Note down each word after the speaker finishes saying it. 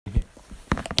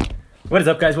What is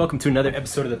up, guys? Welcome to another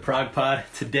episode of the Prog Pod.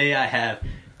 Today I have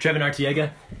Trevon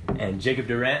Arteaga and Jacob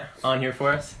Durrant on here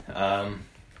for us.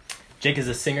 Jake is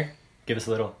a singer. Give us a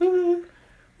little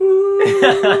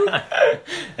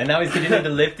and now he's getting into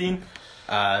lifting.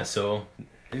 So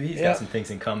he's got some things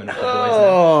in common with the boys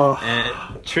now.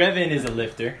 And Trevon is a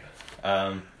lifter.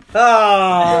 As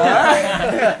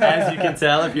you can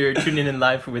tell if you're tuning in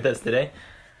live with us today.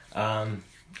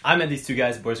 I met these two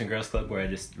guys at Boys and Girls Club where I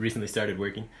just recently started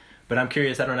working. But I'm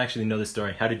curious, I don't actually know the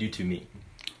story. How did you two meet?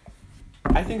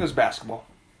 I think it was basketball.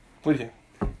 What do you think?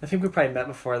 I think we probably met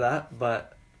before that,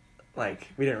 but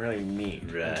we didn't really meet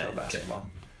until basketball. Okay.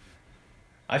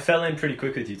 I fell in pretty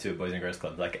quick with you two at Boys and Girls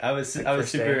Club. I was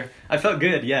super. I felt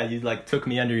good. Yeah, you took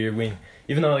me under your wing,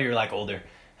 even though you're older.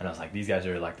 And I was like, these guys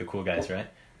are the cool guys, right?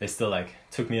 They still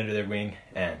took me under their wing,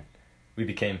 and we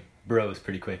became bros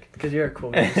pretty quick. Because you're a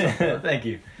cool guy. Thank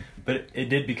you. But it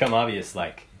did become obvious,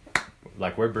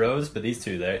 we're bros, but these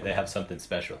two, they have something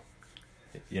special.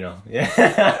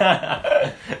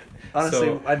 Yeah.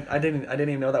 Honestly, I didn't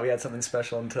even know that we had something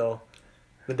special until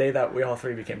the day that we all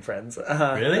three became friends.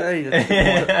 Really?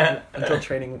 Until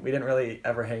training, we didn't really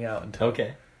ever hang out until.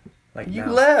 Okay. You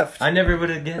now. left. I never would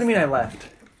have guessed. What do you mean I left?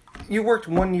 You worked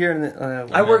 1 year.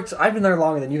 I've been there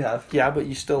longer than you have. Yeah, but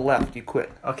you still left. You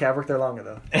quit. Okay, I've worked there longer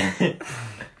though.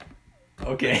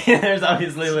 Okay, there's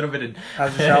obviously a little bit of...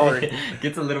 How's your salary?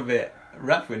 Gets a little bit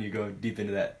rough when you go deep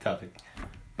into that topic.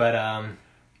 But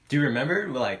do you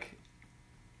remember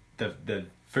the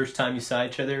first time you saw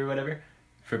each other or whatever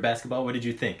for basketball? What did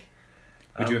you think?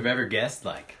 Would you have ever guessed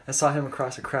I saw him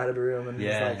across a crowded room and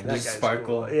yeah, that guy's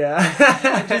sparkle. Cool. Yeah.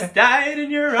 I just died in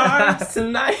your arms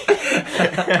tonight.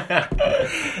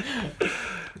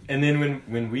 And then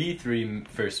when we three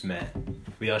first met,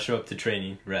 we all show up to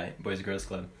training, right? Boys and Girls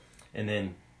Club. And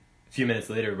then a few minutes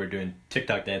later, we're doing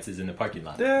TikTok dances in the parking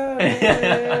lot.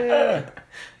 Yeah.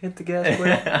 Hit the gas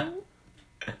brake.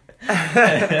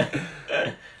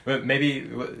 But maybe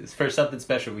for something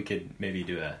special, we could maybe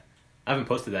do I haven't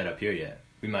posted that up here yet.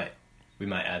 We might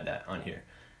add that on here.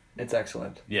 It's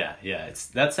excellent. Yeah.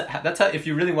 That's how if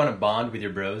you really want to bond with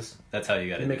your bros, that's how you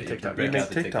got to make a TikTok. You make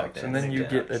TikToks, and then you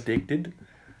get addicted,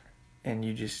 and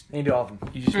you just... And you do all of them.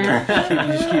 You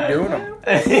just keep doing them.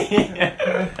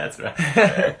 Yeah, that's right.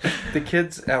 The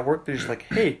kids at work, they're just like,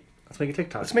 hey... Let's make a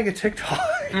TikTok. Let's make a TikTok.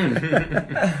 They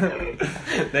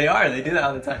do that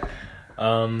all the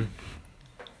time.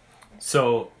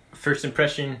 So, first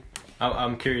impression,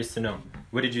 I'm curious to know.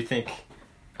 What did you think?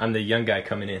 I'm the young guy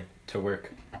coming in to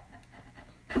work.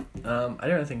 I didn't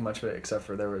really think much of it except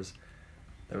for there was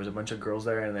a bunch of girls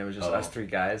there and there was just us three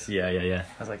guys. Yeah. I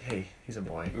was like, hey, he's a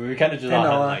boy. We kind of just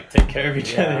all had to take care of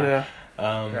each other.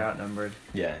 Yeah. We're outnumbered.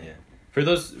 Yeah. For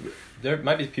those, there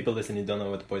might be people listening who don't know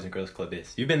what the Boys and Girls Club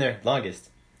is. You've been there longest.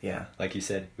 Yeah. Like you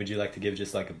said. Would you like to give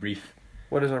just a brief...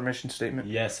 What is our mission statement?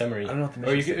 Yeah, summary. I don't know what the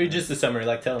mission statement is. Or just a summary.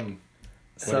 Tell them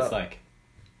what it's like.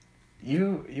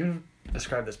 You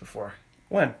described this before.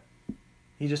 When?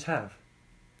 You just have.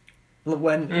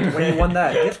 When you won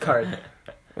that gift card.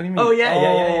 What do you mean? Oh, yeah.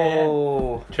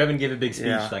 Oh. Trevon gave a big speech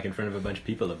in front of a bunch of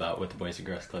people about what the Boys and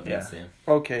Girls Club is to him.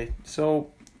 Okay,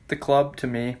 so the club to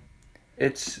me,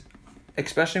 it's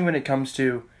especially when it comes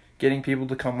to getting people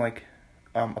to come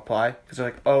apply, because they're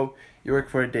like, oh, you work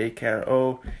for a daycare,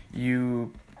 oh,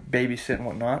 you babysit and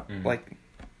whatnot. Mm-hmm.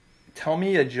 Tell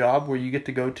me a job where you get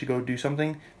to go do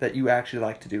something that you actually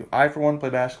like to do. I, for one, play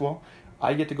basketball.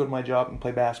 I get to go to my job and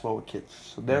play basketball with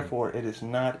kids. So therefore, it is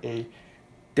not a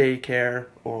daycare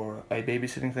or a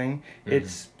babysitting thing. Mm-hmm.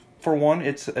 It's, for one,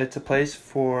 it's a place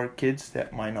for kids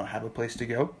that might not have a place to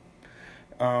go.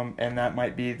 And that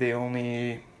might be the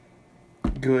only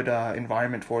good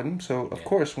environment for them. So, of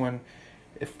course,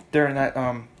 if they're in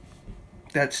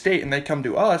that state and they come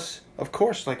to us, of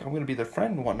course, I'm going to be their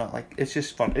friend and whatnot. It's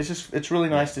just fun. It's really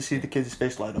nice to see the kids'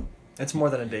 face light up. It's more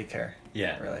than a daycare.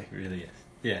 Yeah, really. It really is.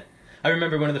 Yeah. I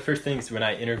remember one of the first things when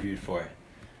I interviewed for it.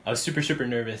 I was super, super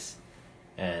nervous.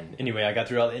 And anyway, I got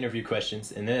through all the interview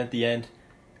questions. And then at the end,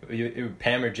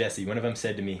 Pam or Jesse, one of them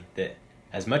said to me that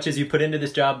as much as you put into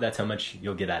this job, that's how much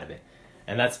you'll get out of it.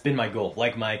 And that's been my goal.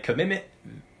 My commitment,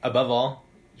 above all,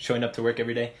 showing up to work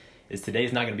every day, is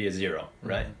today's not going to be a zero,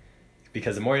 right? Mm-hmm.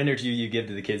 Because the more energy you give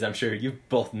to the kids, I'm sure you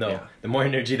both know, the more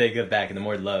energy they give back and the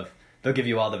more love, they'll give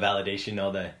you all the validation,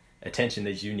 all the attention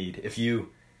that you need if you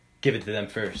give it to them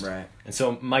first. Right. And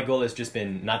so my goal has just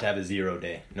been not to have a 0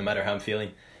 day. No matter how I'm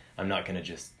feeling, I'm not going to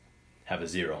just have a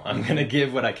 0. I'm going to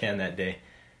give what I can that day.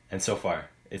 And so far,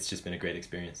 it's just been a great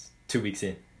experience. 2 weeks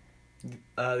in. The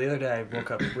other day I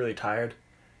woke up really tired,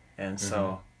 and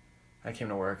so I came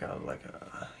to work. I was like,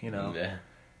 Yeah.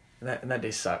 And that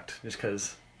day sucked just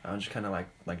because I was just kind of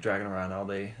like dragging around all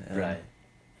day. And Right.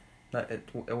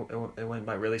 It went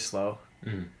by really slow.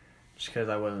 Mm-hmm. Just because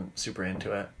I wasn't super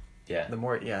into it. Yeah. The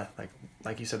more,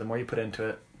 like you said, the more you put into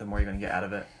it, the more you're gonna get out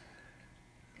of it.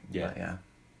 Yeah. But, yeah.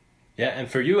 Yeah, and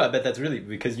for you, I bet that's really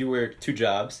because you work 2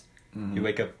 jobs. Mm-hmm. You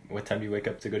wake up. What time do you wake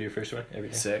up to go to your first one every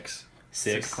day? 6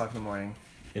 o'clock in the morning.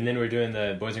 And then we're doing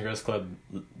the Boys and Girls Club.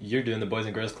 You're doing the Boys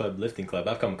and Girls Club lifting club.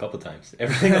 I've come a couple times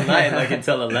every single night, like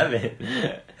until 11.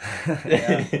 Yeah.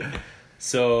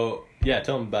 So yeah,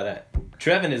 tell them about that.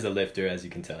 Trevon is a lifter, as you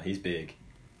can tell. He's big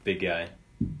guy.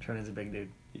 Trevon's a big dude.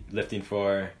 Lifting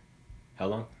for how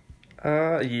long?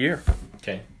 A year.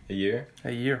 Okay, a year.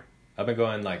 A year. I've been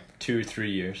going like 2 or 3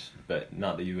 years, but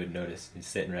not that you would notice. He's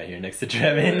sitting right here next to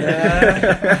Trevon.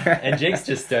 And Jake's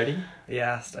just starting.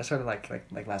 Yeah, I started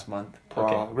like last month.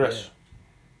 Progress. Yeah.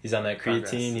 He's on that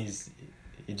creatine.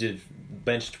 He did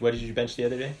benched. What did you bench the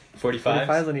other day? 45.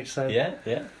 45s on each side.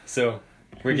 Yeah. So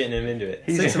we're getting him into it.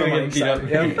 He's 6 of them on each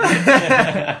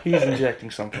side. He's injecting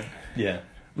something. Yeah.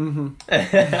 Mm-hmm.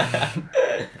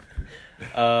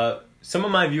 Some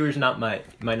of my viewers might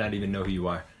not even know who you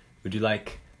are. Would you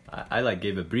like? I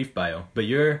gave a brief bio, but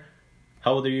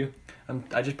how old are you?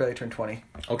 I just barely turned 20.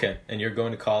 Okay, and you're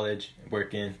going to college,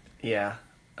 working. Yeah.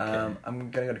 Okay.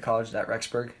 I'm gonna go to college at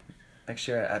Rexburg next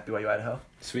year at BYU Idaho.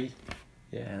 Sweet.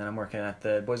 Yeah. And then I'm working at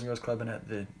the Boys and Girls Club and at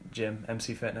the gym,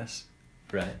 MC Fitness.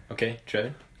 Right. Okay,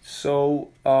 Trevon. So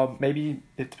maybe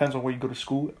it depends on where you go to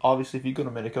school. Obviously, if you go to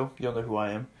Minico, you'll know who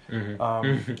I am.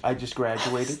 Mm-hmm. I just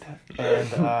graduated,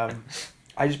 and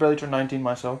I just barely turned 19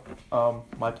 myself.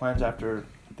 My plans after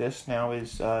this now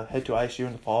is head to ISU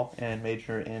in the fall and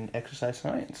major in exercise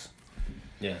science.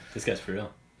 Yeah, this guy's for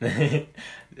real.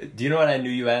 Do you know what I knew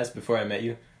you as before I met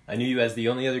you? I knew you as the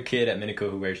only other kid at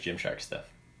Minico who wears Gymshark stuff.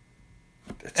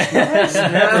 It's nice.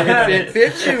 It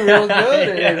fits you real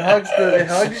good. Yeah. It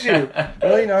hugs you.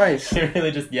 Really nice. It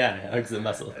really just hugs the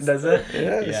muscles. Does it?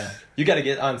 Yes. Yeah, you got to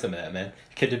get on some of that, man.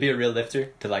 Kid, to be a real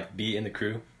lifter, to like be in the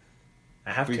crew.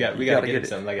 I have to. We got to gotta get him get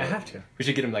something like I have to. We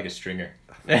should get him like a stringer.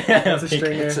 It's a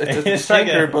stringer. It's a It's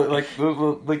stringer, like a-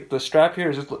 but like the strap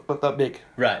here is just about that big.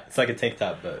 Right, it's like a tank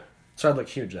top, but So I'd look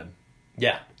huge then.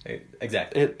 yeah,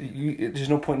 exactly. There's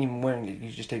no point in even wearing it.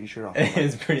 You just take your shirt off.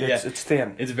 It's pretty. It's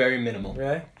thin. It's very minimal.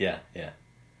 Right? Yeah.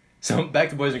 So back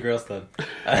to Boys and Girls Club.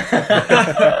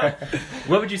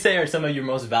 What would you say are some of your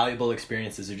most valuable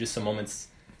experiences, or just some moments,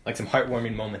 like some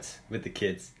heartwarming moments with the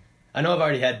kids? I know I've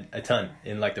already had a ton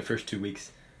in like the first 2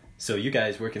 weeks. So you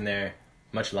guys working there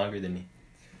much longer than me.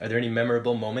 Are there any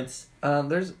memorable moments?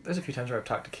 There's a few times where I've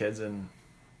talked to kids and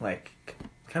like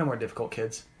kind of more difficult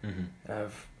kids. Mm-hmm.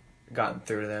 I've gotten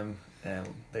through to them and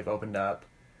they've opened up.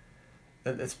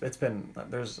 It's been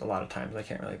there's a lot of times I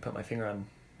can't really put my finger on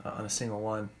a single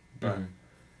one, but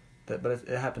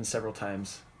Mm-hmm. it happens several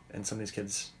times, and some of these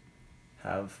kids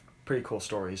have pretty cool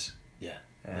stories. Yeah.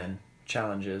 And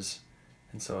challenges,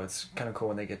 and so it's kind of cool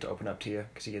when they get to open up to you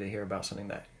because you get to hear about something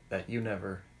that you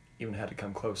never even had to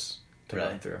come close to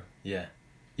going through. Yeah.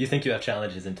 You think you have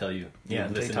challenges until you until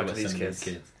listen you talk to to these some of these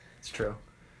kids. kids. It's true.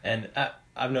 And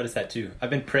I've noticed that too. I've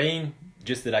been praying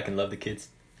just that I can love the kids,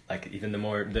 like even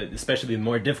especially the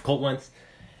more difficult ones.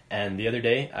 And the other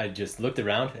day, I just looked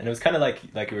around, and it was kind of like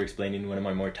you were explaining, one of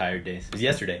my more tired days. It was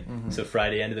yesterday, so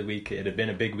Friday, end of the week. It had been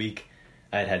a big week.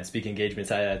 I had speaking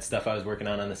engagements. I had stuff I was working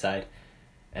on the side.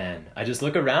 And I just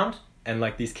look around, and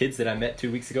like these kids that I met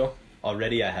 2 weeks ago,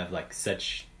 already I have like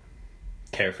such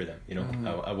care for them. You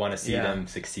know, I want to see them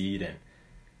succeed and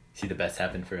see the best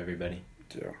happen for everybody.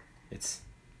 Yeah. It's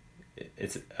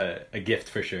a gift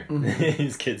for sure.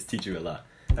 These kids teach you a lot.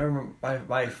 I remember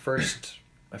my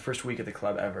first week at the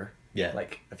club ever. Yeah.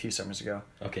 Like a few summers ago.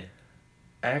 Okay.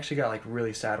 I actually got like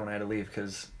really sad when I had to leave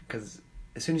because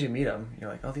as soon as you meet them, you're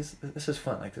like, oh, this is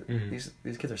fun. Like these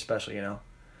kids are special, you know.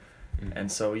 Mm-hmm.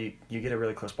 And so you get a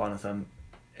really close bond with them,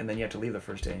 and then you have to leave the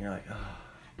first day, and you're like, oh,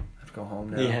 I have to go home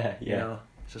now. Yeah. You know,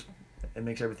 it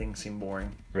makes everything seem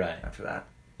boring. Right. After that.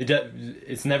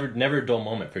 It's never a dull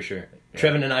moment for sure. Yeah.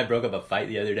 Trevon and I broke up a fight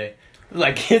the other day.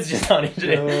 Like kids just on each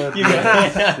other.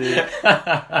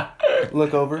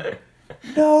 Look over.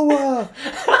 Noah,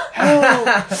 help!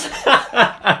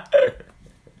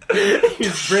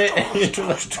 He's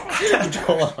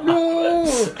no.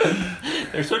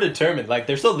 They're so determined. Like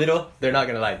they're so little. They're not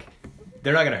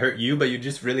gonna hurt you, but you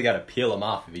just really gotta peel them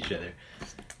off of each other.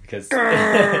 Because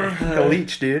a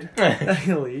leech, dude.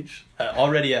 A leech.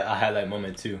 Already a highlight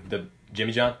moment too. The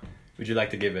Jimmy John. Would you like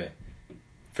to give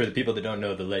for the people that don't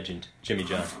know the legend, Jimmy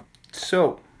John?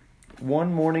 So,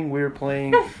 one morning we were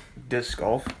playing disc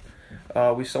golf.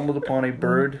 We stumbled upon a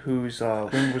bird whose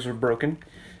wings were broken,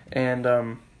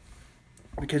 and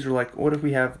the kids were like, what if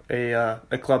we have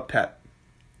a club pet?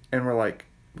 And we're like,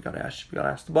 we gotta ask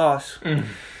the boss.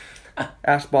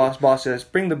 Ask boss. Boss says,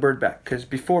 bring the bird back. Because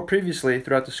previously,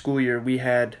 throughout the school year, we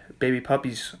had baby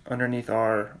puppies underneath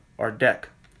our deck.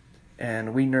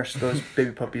 And we nursed those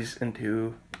baby puppies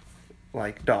into,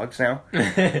 like, dogs now.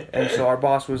 And so our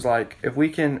boss was like, if we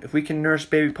can nurse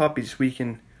baby puppies, we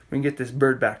can get this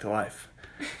bird back to life.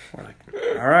 We're like,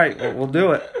 all right, well, we'll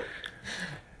do it.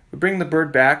 We bring the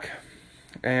bird back,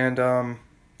 and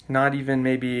not even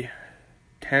maybe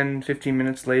 10, 15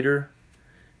 minutes later,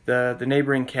 the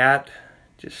neighboring cat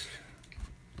just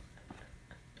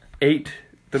ate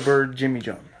the bird Jimmy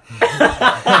John.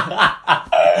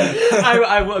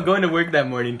 I was going to work that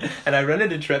morning, and I run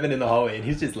into Trevon in the hallway, and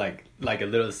he's just like a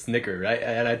little snicker, right?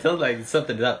 And I tell him, like,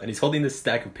 something's up, and he's holding this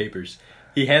stack of papers.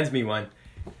 He hands me one.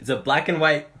 It's a black and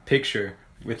white picture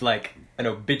with, like, an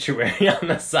obituary on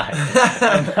the side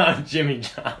about Jimmy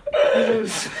John.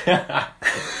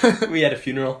 We had a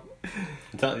funeral.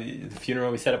 The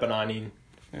funeral, we set up an awning.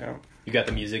 Yeah. You got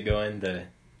the music going, the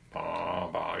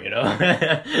you know,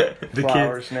 the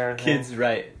flowers and everything. Kids,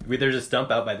 right? There's a stump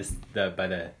out by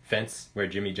the fence where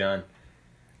Jimmy John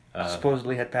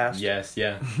supposedly had passed. Yes,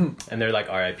 yeah. And they're like,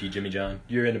 R.I.P. Jimmy John,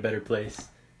 you're in a better place.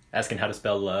 Asking how to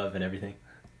spell love and everything.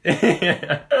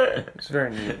 It's very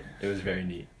neat. It was very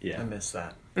neat. Yeah, I miss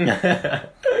that.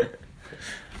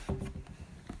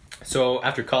 So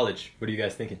after college, what are you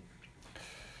guys thinking?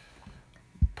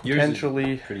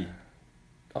 Potentially, pretty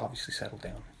obviously settle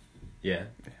down. Yeah.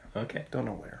 Okay. Don't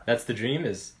know where. That's the dream,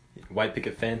 is white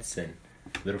picket fence and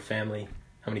little family.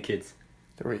 How many kids?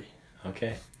 3.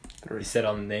 Okay. 3. You set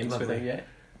on names Lovely. for them yet?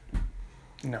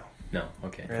 No. No.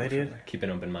 Okay. Really, dude? Keep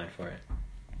an open mind for it.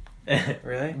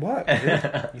 Really? What?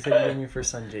 You said you named your first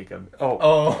son Jacob.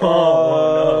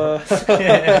 Oh.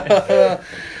 No.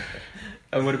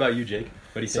 And what about you, Jake?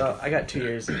 What do you think? So I got 2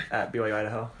 years at BYU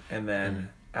Idaho, and then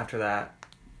after that,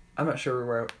 I'm not sure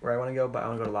where I want to go, but I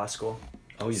want to go to law school.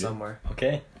 Oh, you somewhere. do?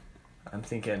 Okay. I'm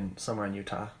thinking somewhere in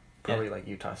Utah, probably like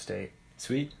Utah State.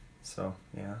 Sweet. So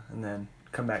yeah, and then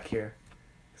come back here,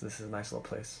 because this is a nice little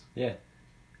place. Yeah.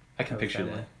 I can Have a picture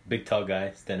family. that. Big tall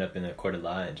guy stand up in a court of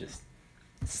law and just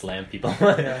slam people.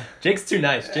 Yeah. Jake's too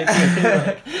nice. Jake's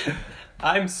like,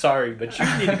 I'm sorry, but you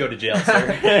need to go to jail,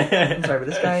 sir. I'm sorry, but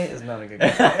this guy is not a good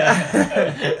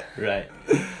guy. Right.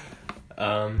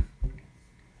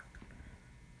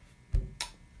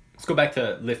 Let's go back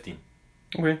to lifting.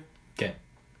 Okay. Okay.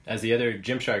 As the other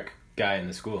Gymshark guy in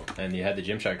the school, and you had the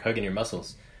Gymshark hugging your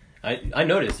muscles, I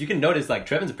noticed. You can notice, like,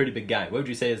 Trevon's a pretty big guy. What would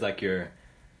you say is, like, your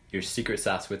secret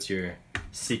sauce? What's your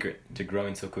secret to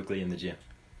growing so quickly in the gym?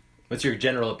 What's your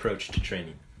general approach to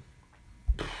training?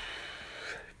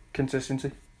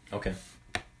 Consistency. Okay.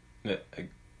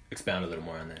 Expound a little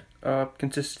more on that.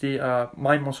 Consistency.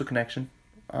 Mind-muscle connection.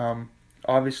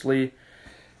 Obviously,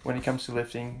 when it comes to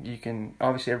lifting,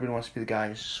 obviously everybody wants to be the guy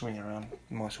who's swinging around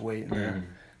the most weight. And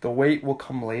the weight will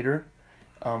come later.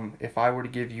 If I were to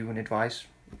give you an advice,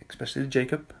 especially to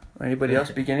Jacob or anybody else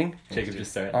beginning, Jacob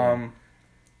just started.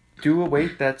 Do a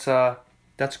weight that's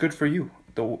good for you.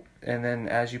 And then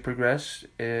as you progress,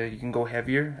 you can go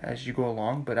heavier as you go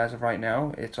along. But as of right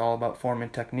now, it's all about form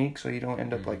and technique, so you don't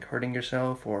end up like hurting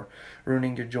yourself or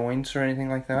ruining your joints or anything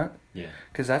like that. Yeah.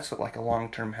 Because that's like a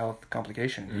long-term health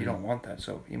complication. You don't want that.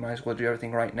 So you might as well do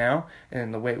everything right now,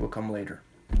 and the weight will come later.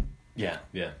 Yeah,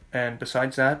 yeah. And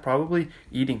besides that, probably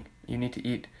eating. You need to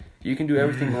eat. You can do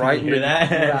everything right. You hear that?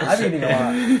 Yeah, I'm eating a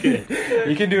lot. Good.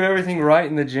 You can do everything right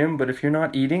in the gym, but if you're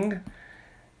not eating,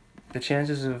 the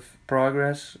chances of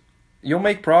progress, you'll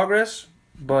make progress,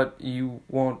 but you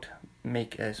won't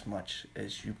make as much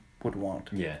as you would want.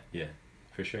 Yeah,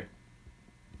 for sure.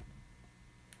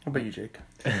 How about you, Jake?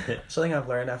 Something I've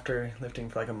learned after lifting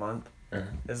for like a month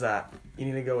is that you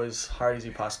need to go as hard as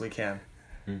you possibly can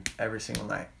every single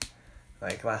night.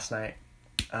 Like last night,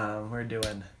 we're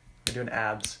doing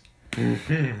abs.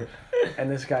 And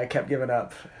this guy kept giving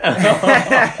up.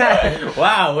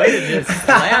 Wow, way to just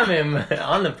slam him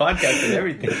on the podcast and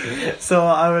everything. So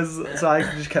I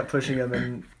just kept pushing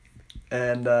him,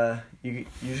 and you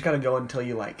just gotta go until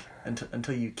you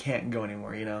until you can't go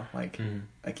anymore. You know, like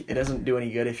it doesn't do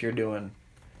any good if you're doing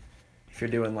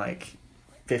like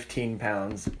 15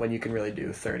 pounds when you can really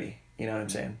do 30. You know what I'm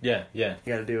saying? Yeah. You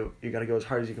gotta go as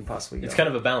hard as you can possibly go. It's kind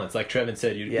of a balance, like Trevon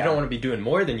said. You don't want to be doing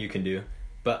more than you can do,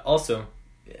 but also,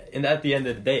 at the end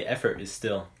of the day, effort is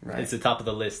still it's the top of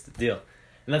the list deal,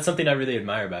 and that's something I really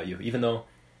admire about you. Even though,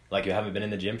 like, you haven't been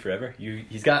in the gym forever,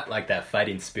 he's got like that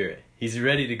fighting spirit. He's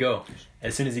ready to go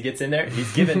as soon as he gets in there.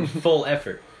 He's given full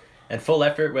effort, and full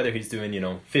effort, whether he's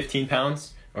doing 15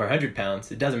 pounds or 100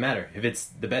 pounds, it doesn't matter. If it's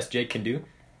the best Jake can do,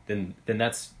 then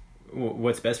that's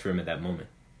what's best for him at that moment.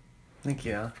 Thank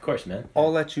you. Of course, man.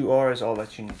 All that you are is all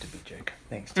that you need to be, Jake.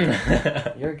 Thanks, dude.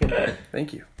 You're a good guy.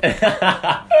 Thank you.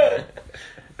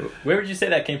 Where would you say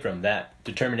that came from? That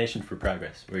determination for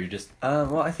progress, where you just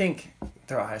Well, I think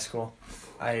throughout high school,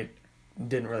 I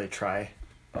didn't really try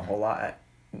a whole lot at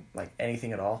like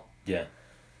anything at all. yeah.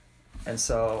 And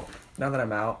so now that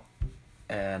I'm out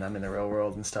and I'm in the real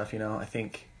world and stuff, I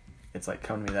think it's like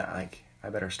coming to me that like I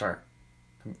better start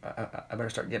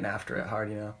getting after it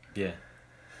hard, Yeah.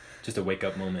 Just a wake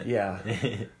up moment. Yeah.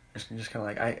 just kind of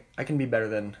like I can be better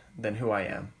than who I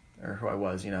am or who I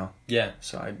was, Yeah.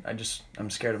 So I'm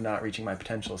scared of not reaching my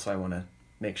potential, so I want to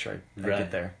make sure I Right.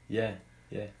 get there. Yeah.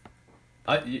 Yeah.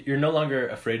 You're no longer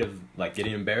afraid of like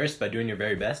getting embarrassed by doing your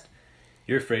very best.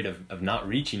 You're afraid of not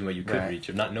reaching what you could Right. reach,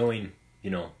 of not knowing,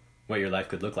 what your life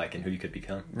could look like and who you could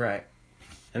become. Right.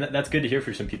 And that's good to hear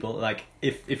for some people. Like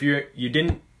if you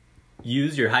didn't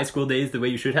use your high school days the way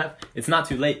you should have, it's not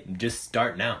too late. Just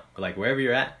start now. Like wherever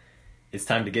you're at, it's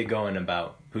time to get going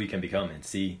about who you can become and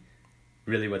see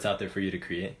really what's out there for you to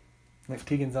create. Like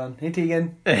Tegan's on. Hey,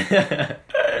 Tegan.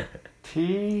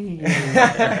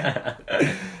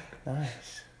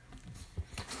 Nice.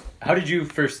 How did you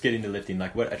first get into lifting?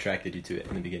 Like what attracted you to it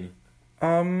in the beginning?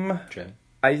 Trev?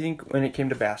 I think when it came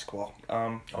to basketball,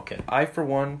 Okay. I for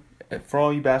one, for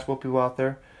all you basketball people out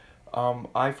there,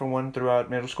 I for one throughout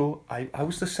middle school, I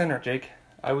was the center, Jake.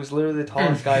 I was literally the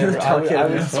tallest guy ever. I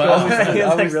was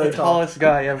the tallest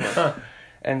guy ever.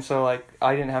 And so like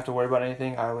I didn't have to worry about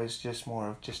anything. I was just more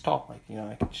of just tall. Like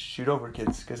I could shoot over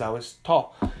kids because I was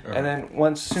tall. And then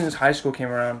as soon as high school came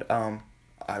around,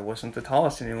 I wasn't the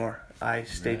tallest anymore. I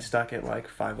stayed stuck at like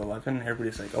 5'11".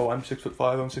 Everybody's like, "Oh, I'm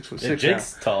 6'5". I'm 6'6". Yeah,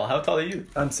 Jake's tall. How tall are you?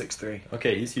 I'm 6'3".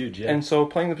 Okay, he's huge. Yeah. And so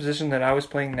playing the position that I was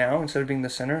playing now, instead of being the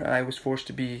center, I was forced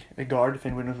to be a guard. If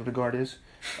anyone knows what a guard is,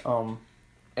 and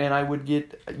I would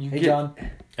get John.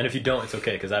 And if you don't, it's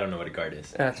okay because I don't know what a guard is.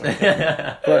 That's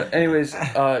okay. But anyways,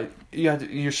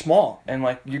 you're small, and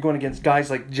like you're going against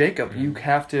guys like Jacob. You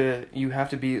have to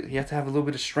have a little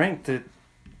bit of strength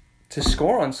to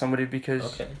score on somebody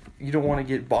because you don't want to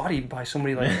get bodied by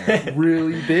somebody like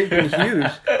really big and huge.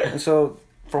 And so,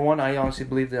 for one, I honestly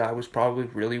believe that I was probably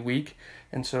really weak,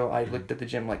 and so I looked at the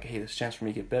gym like, hey, there's a chance for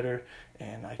me to get better,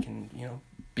 and I can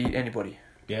beat anybody.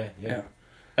 Yeah.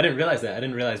 I didn't realize that. I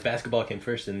didn't realize basketball came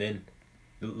first, and then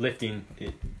lifting,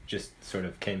 it just sort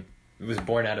of came. It was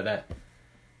born out of that.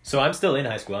 So I'm still in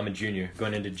high school. I'm a junior,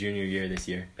 going into junior year this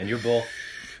year, and you're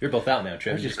both out now.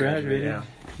 Trevor just graduated. Yeah.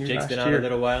 Jake's been out a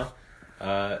little while.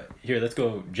 Here, let's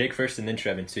go Jake first and then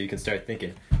Trevon, so you can start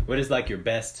thinking. What is like your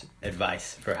best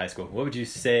advice for high school? What would you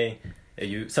say?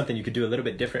 Something you could do a little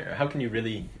bit different, or how can you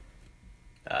really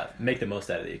make the most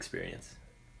out of the experience?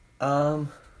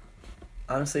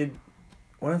 Honestly,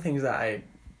 one of the things that I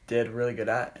did really good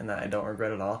at and that I don't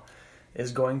regret at all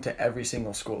is going to every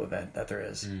single school event that there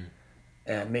is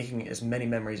and making as many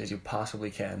memories as you possibly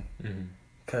can.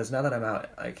 Because now that I'm out,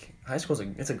 like high school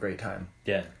it's a great time.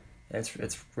 Yeah.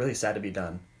 It's really sad to be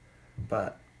done,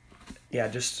 but yeah,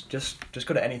 just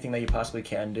go to anything that you possibly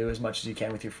can. Do as much as you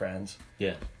can with your friends.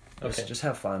 Yeah. Okay. Just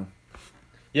have fun.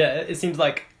 Yeah, it seems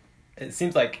like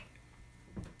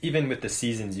even with the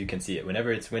seasons you can see it.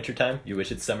 Whenever it's wintertime, you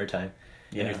wish it's summertime,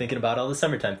 and you're thinking about all the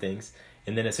summertime things.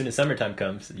 And then as soon as summertime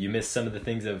comes, you miss some of the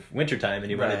things of wintertime, and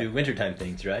you want to do wintertime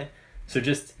things, right? So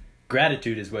just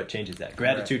gratitude is what changes that.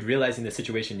 Gratitude, realizing the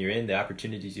situation you're in, the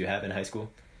opportunities you have in high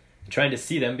school. Trying to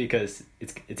see them because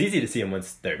it's easy to see them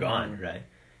once they're gone, right?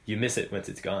 You miss it once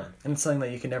it's gone. And it's something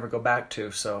that you can never go back to,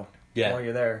 so while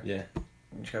you're there, you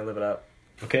just gotta live it up.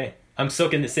 Okay. I'm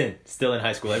soaking this in. Still in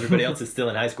high school. Everybody else is still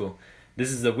in high school.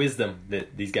 This is the wisdom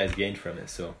that these guys gained from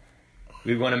it, so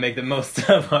we want to make the most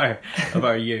of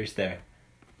our years there.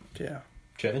 Yeah.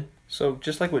 Trevon? So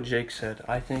just like what Jake said,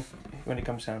 I think when it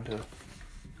comes down to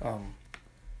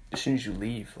as soon as you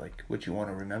leave, like what you want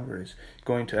to remember is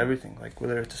going to everything, like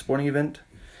whether it's a sporting event,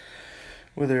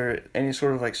 whether any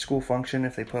sort of like school function,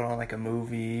 if they put on like a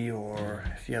movie, or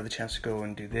if you have the chance to go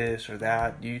and do this or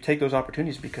that, you take those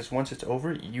opportunities because once it's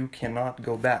over, you cannot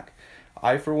go back.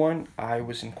 I, for one, I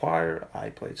was in choir, I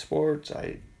played sports,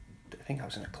 I think I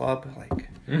was in a club. Like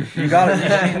you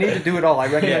need to do it all. I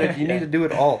recommend you need to do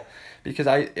it all because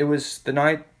it was the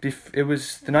night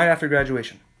after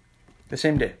graduation, the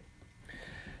same day.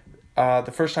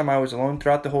 The first time I was alone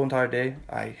throughout the whole entire day,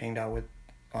 I hanged out with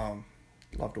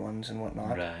loved ones and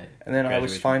whatnot. Right. And then I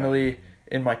was finally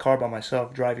in my car by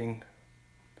myself, driving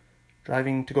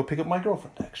to go pick up my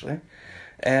girlfriend, actually.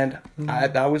 And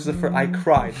that was the first. I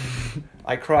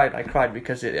cried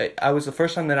because I was the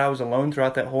first time that I was alone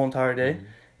throughout that whole entire day,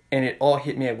 and it all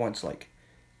hit me at once. Like,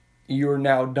 you're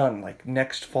now done. Like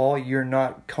next fall, you're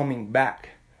not coming back.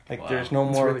 Like there's no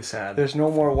more. Really sad. There's no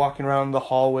more walking around the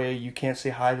hallway. You can't say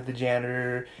hi to the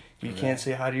janitor. You can't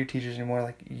say hi to your teachers anymore.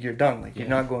 Like you're done. Like you're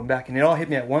not going back. And it all hit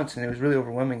me at once, and it was really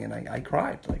overwhelming. And I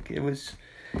cried. Like it was.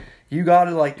 You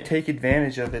gotta take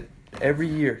advantage of it every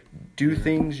year. Do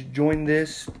things. Join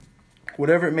this.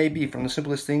 Whatever it may be, from the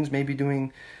simplest things, maybe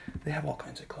doing. They have all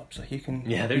kinds of clubs, like you can.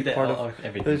 Yeah, they're be part of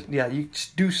everything. Yeah, you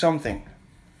just do something.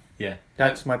 Yeah,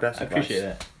 that's my best I advice. appreciate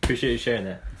that. Appreciate you sharing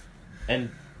that.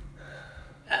 And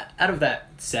out of that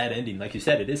sad ending, like you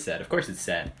said, it is sad. Of course, it's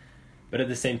sad, but at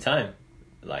the same time,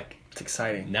 like it's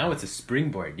exciting. Now it's a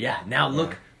springboard. Yeah. Now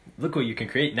look what you can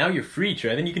create. Now you're free,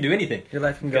 Trevon. You can do anything. Your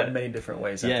life can go many different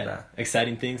ways after that.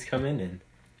 Exciting things come in, and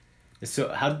so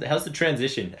how's the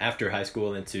transition after high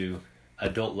school into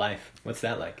adult life? What's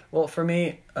that like? Well, for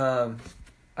me,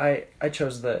 I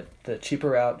chose the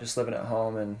cheaper route, just living at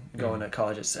home and going to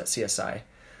college at CSI.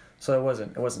 So it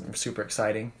wasn't super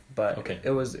exciting, but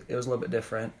it was a little bit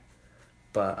different.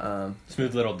 But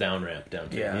smooth little down ramp down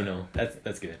to you know,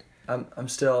 that's good. I'm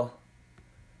still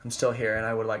here, and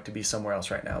I would like to be somewhere else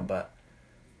right now, but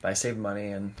I saved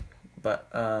money, but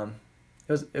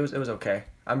it was okay.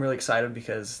 I'm really excited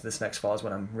because this next fall is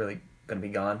when I'm really gonna be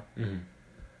gone. Mm-hmm.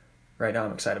 Right now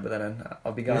I'm excited, but then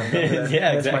I'll be gone.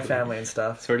 It's my family and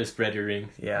stuff. Sort of spread your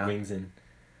wings, and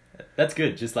that's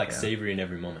good. Just savoring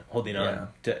every moment, holding on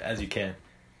to as you can,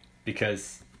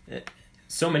 because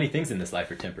so many things in this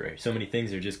life are temporary. So many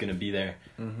things are just going to be there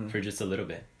for just a little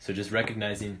bit. So just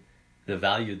recognizing the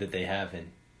value that they have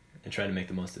and trying to make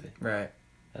the most of it. Right.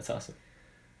 That's awesome.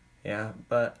 Yeah,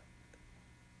 but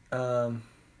I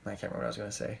can't remember what I was going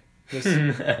to say.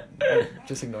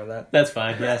 Just ignore that. That's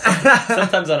fine. Yes.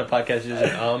 Sometimes on a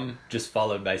podcast, just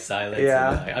followed by silence.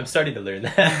 Yeah. And I'm starting to learn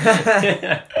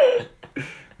that.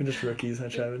 We're just rookies, huh,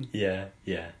 Trevon? Yeah.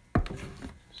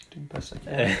 Just doing the best I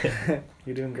can.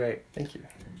 You're doing great. Thank you.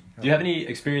 Do you have any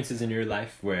experiences in your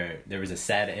life where there was a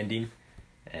sad ending,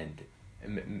 and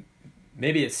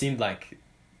maybe it seemed like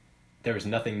there was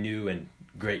nothing new and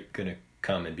great gonna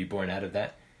come and be born out of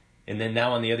that, and then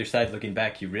now on the other side, looking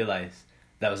back, you realize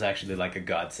that was actually like a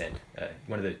godsend,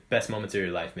 one of the best moments of your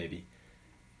life, maybe,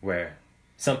 where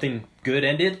something good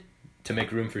ended to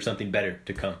make room for something better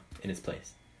to come in its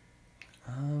place.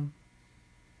 I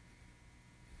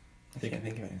can't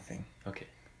think of anything. Okay.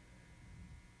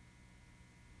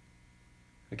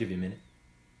 I'll give you a minute.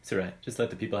 It's alright. Just let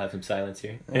the people have some silence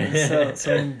here. So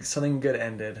something good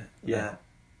ended. That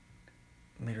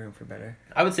made room for better.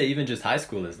 I would say even just high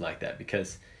school is like that,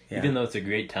 because even though it's a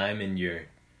great time and you're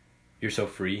so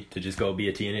free to just go be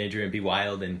a teenager and be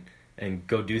wild and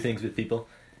go do things with people,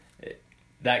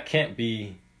 that can't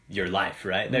be your life,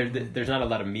 right? Mm-hmm. There's not a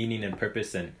lot of meaning and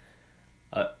purpose and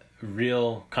a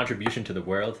real contribution to the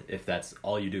world if that's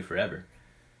all you do forever.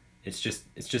 It's just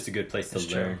a good place to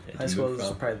learn. High school is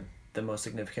probably the most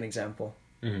significant example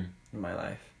in my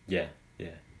life. Yeah.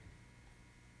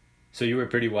 So you were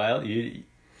pretty wild. You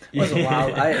wasn't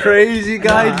wild. Crazy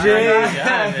guy,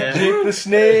 Jake. Jake the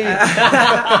Snake.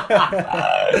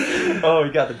 Oh,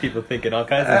 you got the people thinking all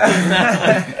kinds of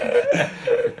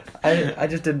things. I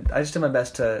just did my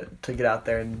best to get out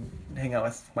there and hang out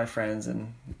with my friends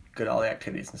and go to all the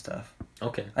activities and stuff.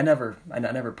 Okay. I never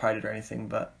partied or anything,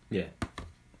 but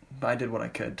but I did what I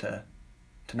could to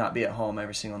not be at home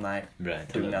every single night,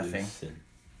 doing nothing.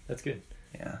 That's good.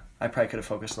 Yeah, I probably could have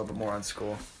focused a little bit more on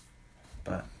school,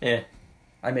 but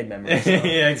I made memories. So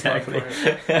yeah, exactly.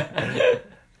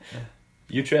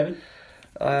 You, Trevon?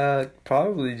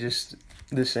 Probably just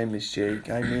the same as Jake.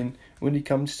 I mean, when it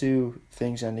comes to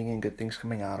things ending and good things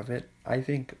coming out of it, I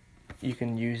think you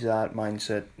can use that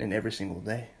mindset in every single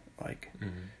day. Like,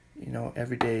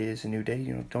 every day is a new day.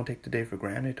 Don't take the day for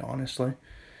granted, honestly.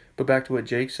 But back to what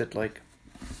Jake said, like,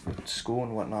 with school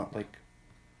and whatnot, like,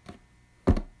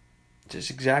 just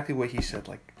exactly what he said.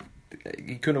 Like,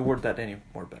 you couldn't have worded that any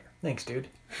more better. Thanks, dude.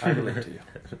 I relate to you.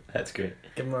 That's great.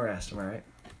 Give him a rest, am I right?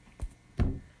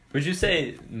 Would you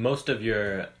say most of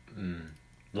your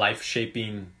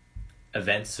life-shaping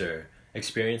events or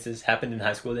experiences happened in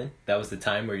high school then? That was the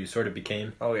time where you sort of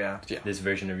became this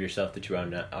version of yourself that you are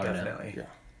now? Definitely. Yeah.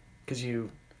 Because you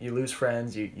lose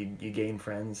friends, you gain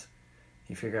friends,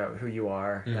 you figure out who you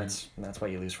are. Mm-hmm. That's why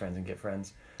you lose friends and get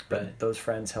friends. But those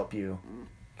friends help you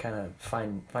kind of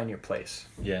find your place.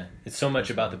 Yeah. It's so much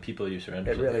about the people you surround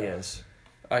yourself with. It really is.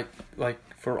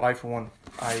 For one,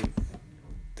 I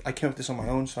came up with this on my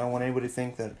own, so I don't want anybody to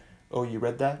think that, oh, you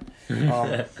read that.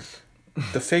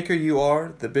 The faker you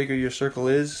are, the bigger your circle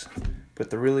is, but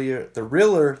the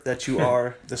realer that you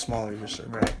are, the smaller your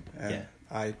circle. Right. And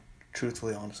I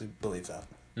truthfully, honestly believe that.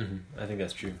 Mm-hmm. I think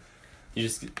that's true. You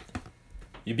just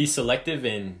You be selective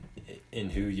in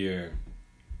who you're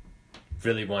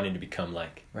really wanting to become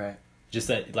like. Right. Just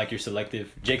that, like, you're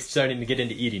selective. Jake's starting to get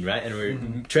into eating, right?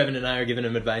 And Trevon and I are giving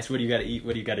him advice. What do you got to eat?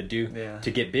 What do you got to do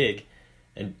to get big?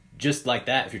 And just like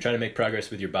that, if you're trying to make progress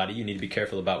with your body, you need to be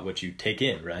careful about what you take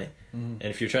in, right? And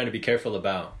if you're trying to be careful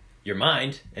about your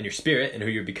mind and your spirit and who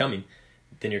you're becoming,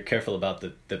 then you're careful about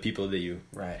the people that you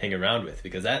hang around with,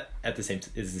 because that is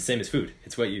the same as food.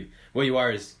 It's what you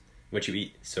are is what you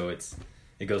eat. So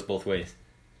it goes both ways.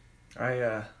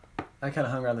 I kind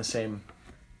of hung around the same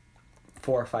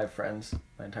 4 or 5 friends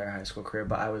my entire high school career,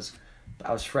 but I was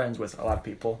friends with a lot of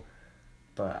people,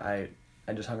 but I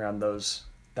just hung around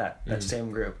that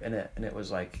same group, and it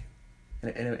was like, and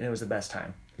it was the best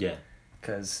time. Yeah.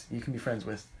 Because you can be friends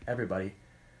with everybody,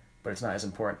 but it's not as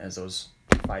important as those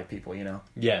 5 people, you know?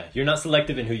 Yeah, you're not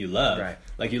selective in who you love. Right.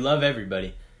 Like, you love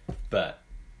everybody, but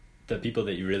the people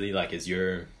that you really like is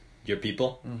your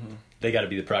people. They got to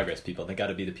be the progress people. They got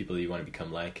to be the people that you want to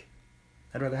become like.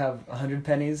 I'd rather have 100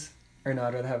 pennies, or no,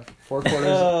 I'd rather have 4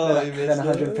 quarters than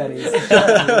 100 pennies.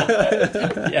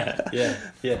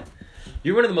 Yeah.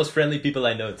 You're one of the most friendly people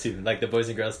I know, too. Like, the Boys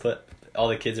and Girls Club, all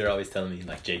the kids are always telling me,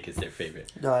 like, Jake is their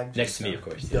favorite. No, I'm next to me, of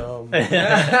course. Dumb.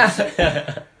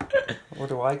 Where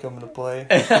do I come into play?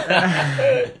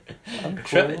 I'm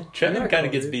cool. Trevon kind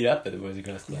of gets beat up at the Boys and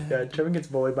Girls Club. Yeah, Trevon gets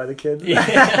bullied by the kids.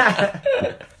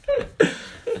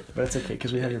 But it's okay,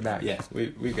 because we have your back. Yeah,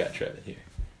 we've got Trevon here.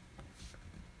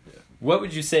 What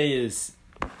would you say is...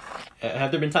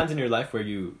 have there been times in your life where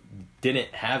you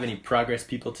didn't have any progress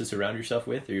people to surround yourself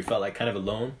with, or you felt like kind of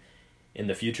alone in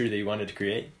the future that you wanted to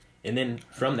create? And then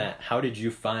from that, how did you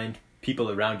find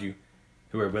people around you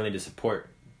who are willing to support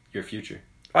your future?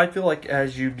 I feel like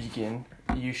as you begin,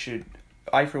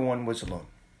 I for one was alone,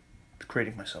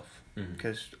 creating myself,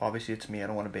 because obviously it's me. I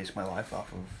don't want to base my life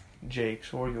off of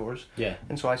Jake's or yours. Yeah.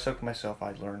 And so I stuck to myself.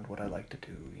 I learned what I like to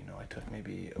do. You know, I took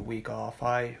maybe a week off.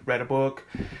 I read a book.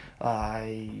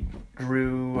 I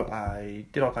drew. I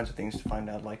did all kinds of things to find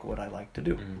out like what I like to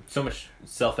do. So much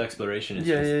self-exploration is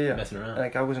just messing around.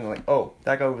 Like, I wasn't like, oh,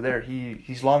 that guy over there,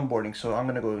 he's longboarding, so I'm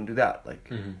gonna go and do that.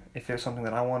 Like, if there's something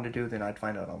that I wanted to do, then I'd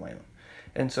find out on my own.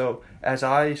 And so as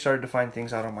I started to find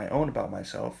things out on my own about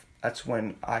myself, that's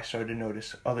when I started to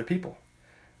notice other people.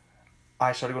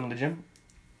 I started going to the gym.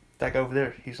 That guy over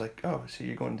there, he's like, oh, so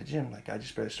you're going to the gym. Like, I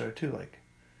just better start too. Like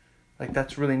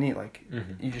that's really neat. Like,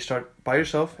 you just start by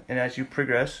yourself, and as you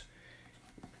progress,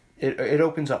 it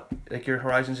opens up. Like, your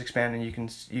horizons expand, and you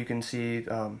can see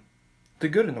the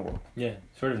good in the world. Yeah,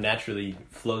 sort of naturally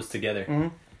flows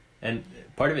together. And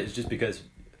part of it is just because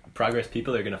progress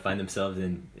people are going to find themselves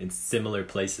in similar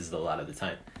places a lot of the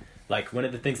time. Like, one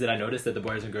of the things that I noticed at the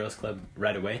Boys and Girls Club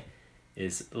right away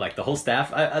is, like, the whole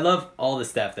staff. I love all the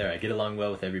staff there. I get along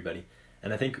well with everybody.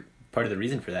 And I think part of the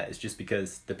reason for that is just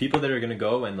because the people that are going to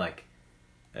go and, like,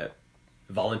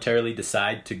 voluntarily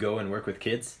decide to go and work with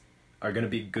kids are going to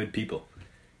be good people.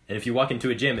 And if you walk into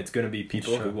a gym, it's going to be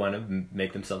people who want to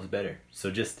make themselves better.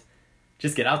 So just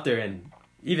get out there and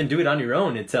even do it on your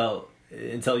own until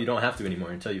you don't have to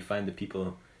anymore, until you find the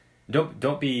people.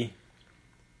 Don't be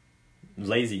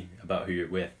lazy about who you're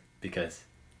with, because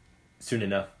soon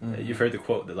enough, you've heard the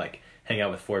quote that, like, hang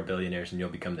out with 4 billionaires and you'll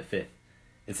become the 5th.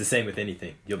 It's the same with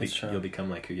anything. You'll become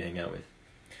like who you hang out with.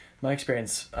 My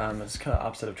experience is kind of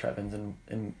opposite of Trevon's.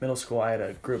 In middle school, I had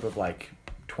a group of like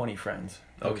 20 friends.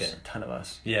 There was a ton of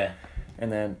us. Yeah.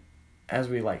 And then as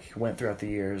we like went throughout the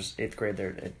years, 8th grade there,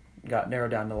 it got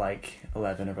narrowed down to like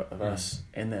 11 of us.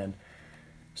 And then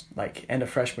like end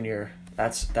of freshman year,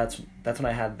 that's when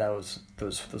I had those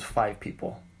 5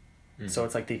 people. So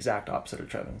it's like the exact opposite of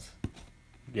Trevon's.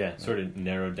 Yeah, sort of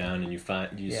narrowed down, and you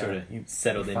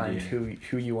settled into find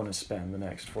who you want to spend the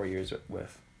next 4 years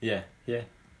with. Yeah.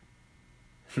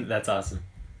 That's awesome.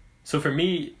 So for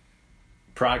me,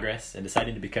 progress and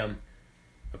deciding to become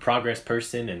a progress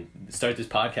person and start this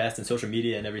podcast and social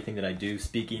media and everything that I do,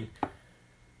 speaking,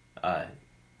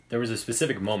 there was a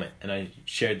specific moment, and I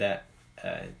shared that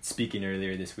speaking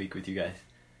earlier this week with you guys,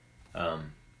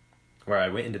 where I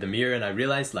went into the mirror and I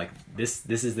realized, like, this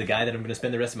is the guy that I'm going to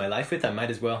spend the rest of my life with. I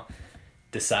might as well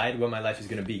decide what my life is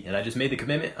going to be. And I just made the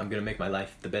commitment, I'm going to make my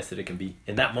life the best that it can be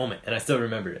in that moment. And I still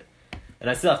remember it. And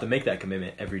I still have to make that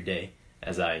commitment every day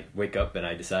as I wake up and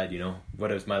I decide,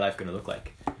 what is my life going to look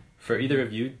like? For either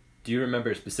of you, do you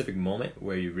remember a specific moment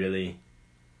where you really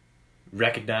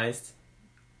recognized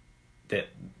that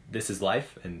this is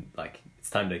life and, like, it's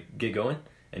time to get going,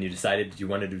 and you decided you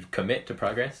wanted to commit to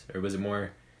progress? Or was it more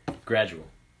gradual?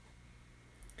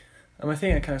 I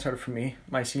think it kind of started for me.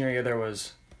 My senior year, there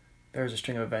was a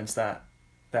string of events that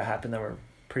happened that were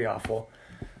pretty awful,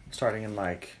 starting in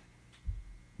like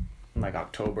like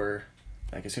October,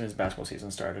 like as soon as basketball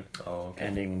season started,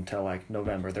 ending until like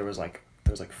November. There was like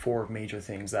 4 major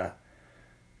things that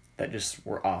just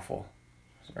were awful,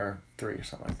 or 3 or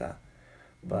something like that.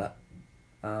 But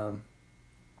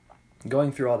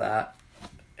going through all that,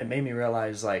 it made me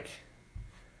realize like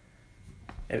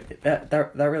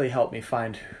that really helped me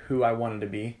find who I wanted to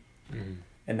be,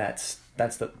 and that's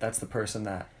the person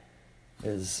that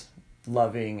is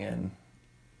loving and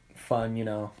fun, you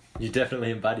know. You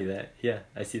definitely embody that. Yeah,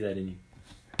 I see that in you.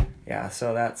 Yeah,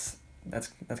 so that's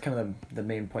kind of the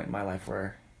main point in my life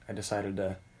where I decided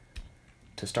to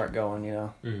start going, you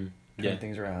know, turn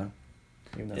things around,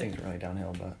 even though things are really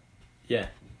downhill. But yeah,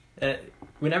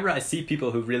 whenever I see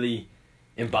people who really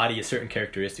embody a certain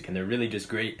characteristic and they're really just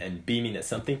great and beaming at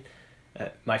something,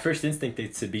 my first instinct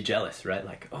is to be jealous, right?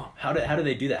 Like, oh, how do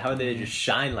they do that? How do they just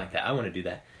shine like that? I want to do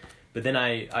that. But then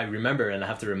I remember, and I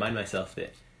have to remind myself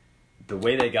that the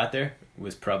way they got there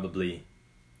was probably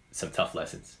some tough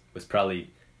lessons, was probably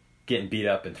getting beat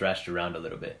up and thrashed around a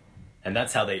little bit. And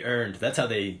that's how they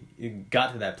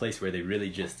got to that place where they really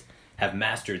just have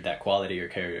mastered that quality or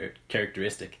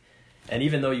characteristic. And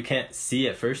even though you can't see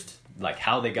at first, like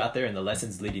how they got there and the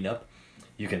lessons leading up,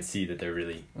 you can see that they're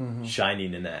really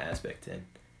shining in that aspect. And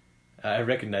I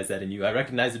recognize that in you. I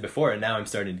recognized it before, and now I'm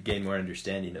starting to gain more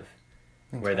understanding of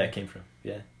where that came from.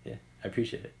 Yeah, I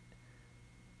appreciate it.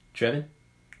 Trevon?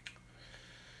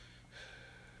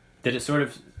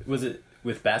 Was it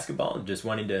with basketball, just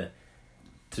wanting to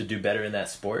do better in that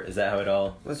sport? Is that how it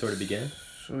all sort of began?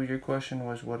 So your question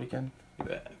was what again?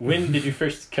 When did you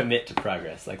first commit to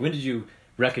progress? Like, when did you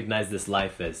recognize this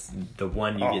life as the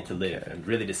one you get to live and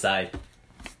really decide?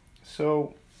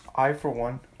 So, I, for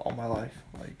one, all my life,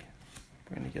 like,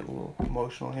 we're going to get a little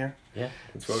emotional here. Yeah,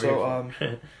 that's what we're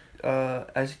here for.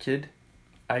 As a kid,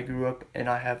 I grew up and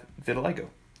I have vitiligo.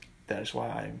 That is why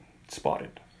I'm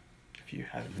spotted. If you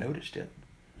haven't noticed yet.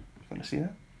 Want to see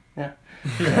that? Yeah.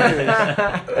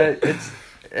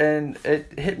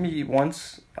 It hit me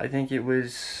once. I think it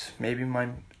was maybe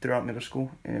throughout middle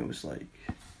school, and it was like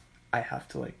I have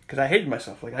to because I hated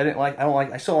myself. Like I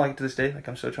still don't like it to this day. Like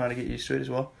I'm still trying to get used to it as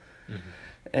well.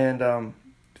 And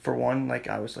for one, like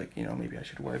I was like, maybe I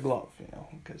should wear a glove,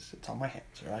 because it's on my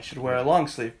hands, or I should wear a long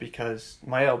sleeve because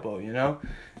my elbow,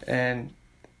 and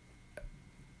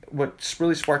what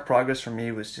really sparked progress for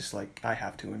me was just like I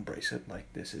have to embrace it.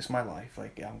 Like this is my life.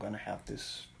 Like I'm gonna have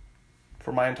this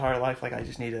for my entire life. Like I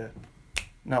just need to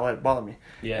not let it bother me.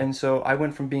 Yeah. And so I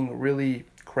went from being really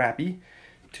crappy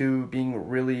to being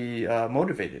really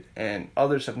motivated. And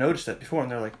others have noticed that before, and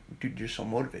they're like, "Dude, you're so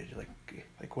motivated.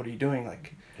 Like what are you doing?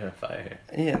 Like you're on fire."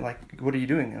 Yeah. Like what are you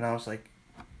doing? And I was like,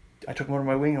 I took them under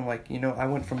my wing. I'm like, I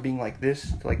went from being like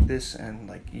this to like this, and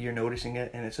like you're noticing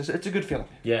it, and it's a good feeling.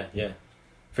 Yeah.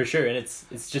 For sure, and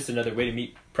it's just another way to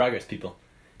meet progress people,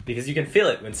 because you can feel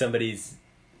it when somebody's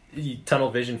tunnel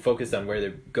vision focused on where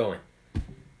they're going,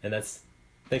 and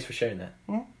thanks for sharing that.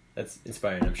 Mm-hmm. That's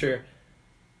inspiring. I'm sure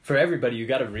for everybody, you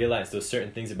got to realize those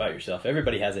certain things about yourself.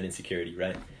 Everybody has an insecurity,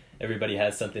 right? Everybody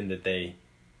has something that they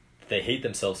hate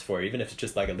themselves for, even if it's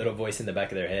just like a little voice in the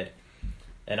back of their head.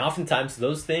 And oftentimes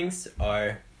those things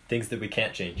are things that we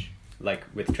can't change, like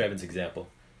with Trevon's example.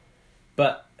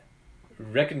 But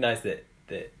recognize that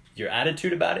your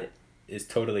attitude about it is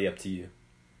totally up to you.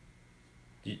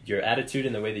 Your attitude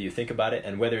and the way that you think about it,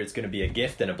 and whether it's going to be a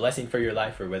gift and a blessing for your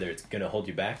life or whether it's going to hold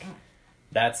you back,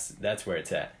 that's where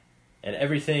it's at. And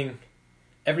everything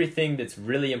that's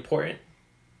really important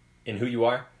in who you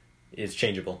are is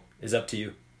changeable, is up to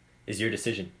you, is your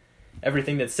decision.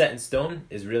 Everything that's set in stone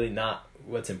is really not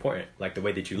what's important. Like the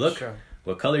way that you look, sure.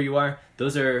 What color you are,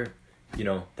 those are,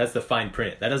 that's the fine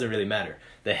print. That doesn't really matter.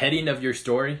 The heading of your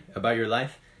story about your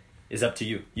life is up to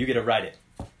you. You get to write it.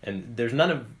 And there's none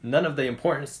of the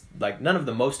importance, like none of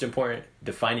the most important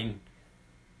defining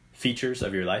features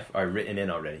of your life are written in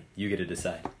already. You get to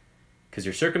decide. Because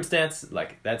your circumstance,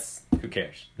 that's, who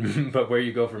cares? But where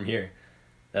you go from here,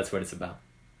 that's what it's about.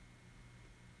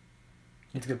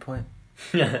 It's a good point.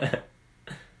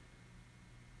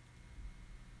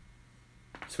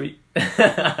 Sweet. we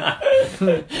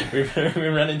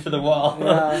run into the wall.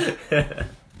 Yeah.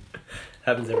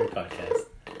 Happens every podcast.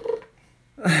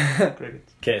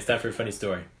 Okay, it's time for a funny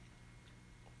story.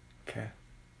 Okay.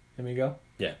 Let me go?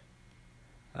 Yeah.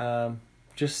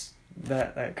 Just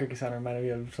that cricket sound reminded me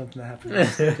of something that happened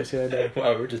just the other day.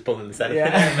 Wow, we're just pulling this out of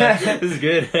Yeah. This is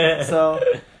good. So,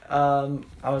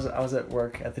 I was at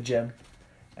work at the gym,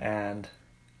 and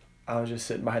I was just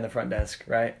sitting behind the front desk,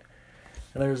 right?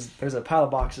 And there's a pile of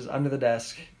boxes under the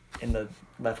desk in the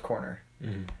left corner,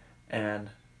 and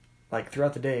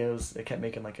throughout the day it kept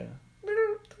making out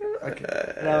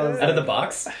of the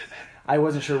box. I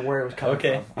wasn't sure where it was coming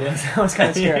Okay, from. yeah. I was kind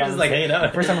of scared. You're just like, hanging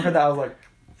out. First time I heard that, I was like,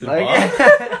 Is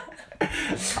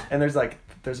it and there's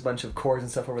a bunch of cords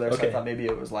and stuff over there, so Okay. I thought maybe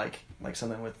it was like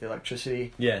something with the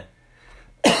electricity. Yeah.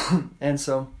 And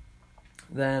so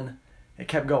then it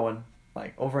kept going,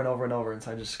 like over and over and over, and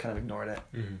so I just kind of ignored it.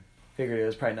 Mm-hmm. Figured it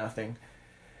was probably nothing.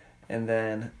 And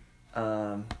then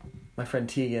my friend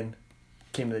Tegan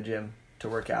came to the gym to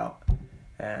work out,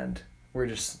 and we're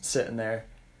just sitting there,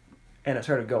 and it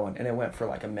started going, and it went for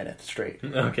like a minute straight.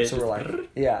 Okay. So we're like,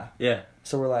 yeah. Yeah.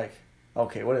 So we're like,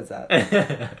 okay, what is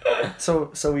that?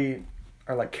 So we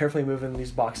are like carefully moving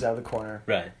these boxes out of the corner,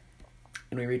 Right.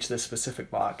 and we reach this specific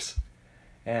box,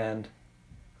 and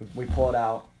we pull it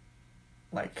out,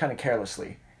 like kind of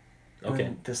carelessly. And Okay.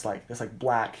 then this big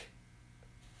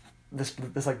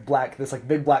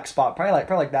black spot, probably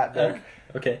like that big.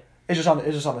 Okay. It's just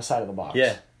on the side of the box.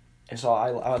 Yeah. And so I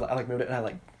like moved it,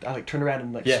 and I turned around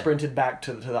and Yeah. sprinted back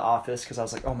to the office because I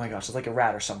was like, oh my gosh, it's like a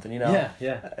rat or something, you know? Yeah.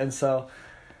 Yeah. And so,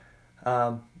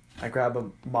 I grabbed a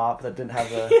mop that didn't have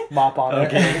the mop on it,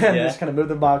 Okay, and yeah. just kind of moved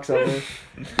the box over.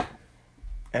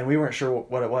 And we weren't sure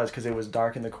what it was because it was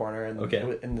dark in the corner, and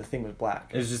Okay. and the thing was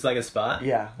black. It was just like a spot?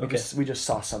 Yeah. Okay. We just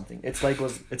saw something. Its leg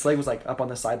was like up on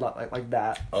the side like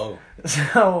that. Oh.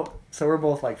 So we're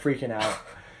both like freaking out.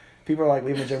 People are like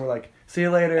leaving the gym. We're like, see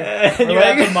you later. And We're you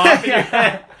like, have the mop in your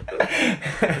hand.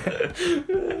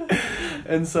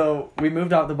 And so we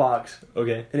moved out the box,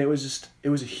 Okay. and it was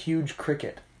a huge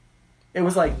cricket. It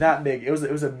was like that big. It was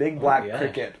a big black yeah.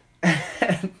 cricket.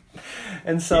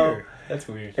 And so Here. That's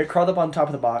weird. it crawled up on top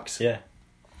of the box, Yeah.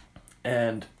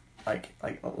 and like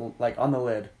on the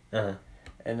lid, Uh-huh.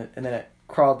 and then it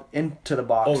crawled into the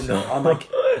box. Oh, no. On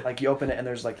like you open it and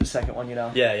there's like the second one, you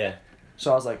know. Yeah, yeah.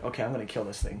 So I was like, okay, I'm gonna kill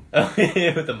this thing.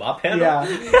 With the mop handle?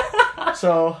 Yeah.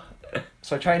 So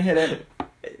I try and hit it.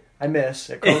 I miss.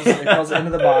 It crawls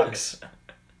into the box.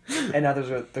 And now there's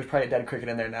probably a dead cricket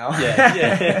in there now. Yeah,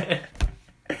 yeah.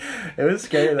 It was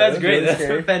scary though. That's It was great. really That's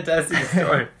scary. a fantastic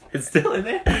story. It's still in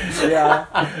there? Yeah.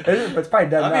 It's probably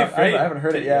dead I'd now. be afraid. I haven't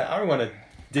heard it yet. I don't want to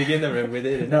dig in there with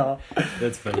it. No.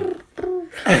 That's funny.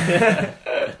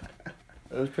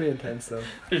 It was pretty intense though.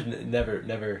 There's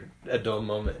never a dull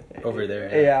moment over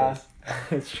there. Yeah.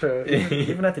 It's true.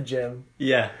 Even at the gym.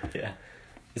 Yeah, yeah.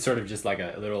 It's sort of just like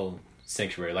a little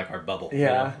sanctuary, like our bubble.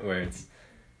 Yeah. You know,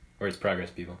 where it's progress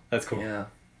people. That's cool. Yeah.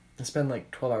 I spend like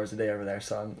 12 hours a day over there,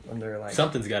 so I'm there like...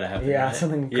 Something's got to happen. Yeah, right?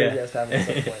 something crazy has to happen at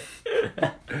some point.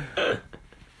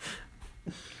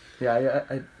 Yeah,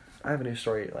 I have a new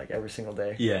story like every single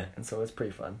day. Yeah. And so it's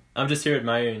pretty fun. I'm just here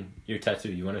admiring your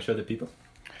tattoo. You want to show the people?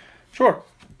 Sure.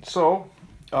 So,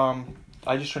 I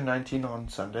just turned 19 on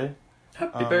Sunday.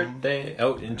 Happy birthday.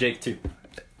 Oh, and Jake too.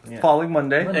 Yeah. Following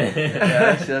Monday. Monday.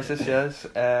 yes.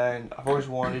 And I've always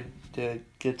wanted to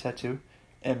get a tattoo.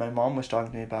 And my mom was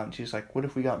talking to me about it, and she's like, what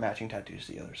if we got matching tattoos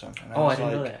together or something? And Oh, I was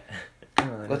didn't know like,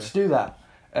 that. Let's do that.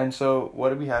 And so what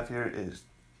do we have here is...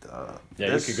 Yeah,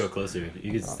 this. you could go closer.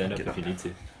 You could stand up get if you up. need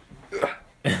to.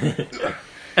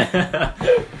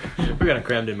 We're gonna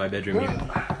crammed in my bedroom.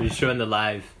 You're showing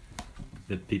the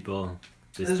people.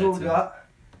 This is what we got.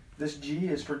 This G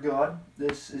is for God.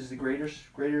 This is the greater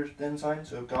than sign.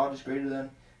 So God is greater than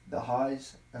the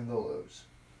highs and the lows.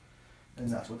 And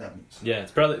that's what that means. Yeah,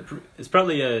 it's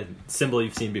probably a symbol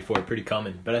you've seen before, pretty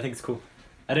common, but I think it's cool.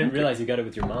 I didn't realize you got it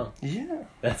with your mom. Yeah.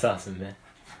 That's awesome, man.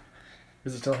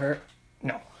 Does it still hurt?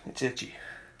 No, it's itchy.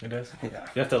 It does? Yeah.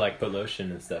 You have to like put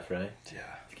lotion and stuff, right? Yeah.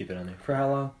 To keep it on there. For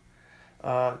how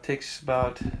long? It takes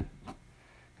about...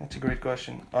 That's a great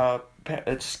question.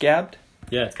 It's scabbed.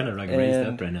 Yeah, it's kind of like raised And-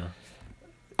 up right now.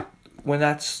 When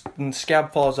the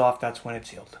scab falls off, that's when it's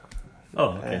healed.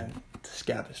 Oh, okay. And the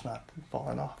scab is not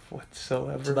falling off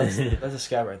whatsoever. So that's a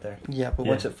scab right there. Yeah, but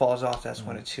once it falls off, that's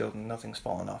when it's healed and nothing's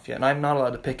fallen off yet. And I'm not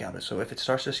allowed to pick at it, so if it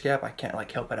starts to scab, I can't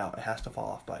like help it out. It has to fall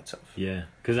off by itself. Yeah,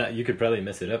 because you could probably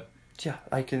mess it up. Yeah,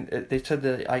 I can. They said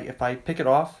that if I pick it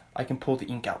off, I can pull the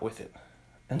ink out with it.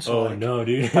 And so, Oh like, no,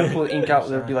 dude! if I pull the ink out,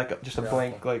 there'd be like just a Yeah.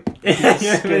 blank like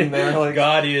skin there. Like,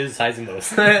 God is highs and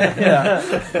lows. yeah.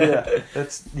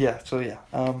 That's So yeah,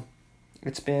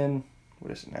 it's been,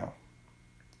 what is it now?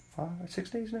 6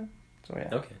 days now. So yeah.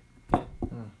 Okay. Yeah.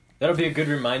 That'll be a good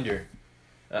reminder.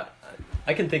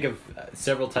 I can think of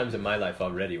several times in my life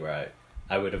already where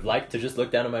I would have liked to just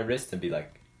look down at my wrist and be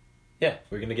like, yeah,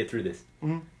 we're going to get through this.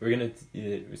 Mm-hmm. We're going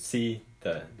to see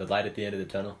the light at the end of the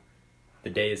tunnel. The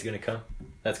day is going to come.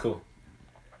 That's cool.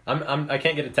 I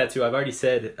can't get a tattoo. I've already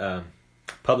said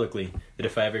publicly that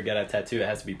if I ever get a tattoo, it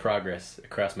has to be progress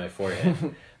across my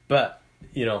forehead. But,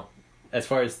 you know, as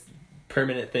far as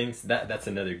permanent things, that's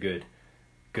another good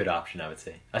option, I would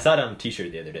say. I saw it on a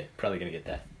t-shirt the other day. Probably going to get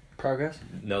that. Progress?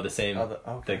 No, the same.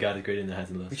 Okay. That God is greater than the highs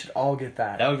and lows. We should all get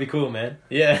that. That would be cool, man.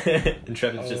 Yeah. And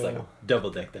Trevor's just like double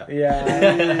decked out. Yeah.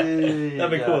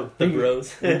 That'd be cool. The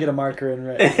bros. We can get a marker and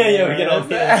write. Yeah, we get all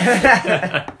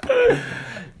that.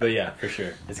 But yeah, for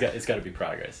sure. It's got to be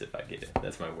progress if I get it.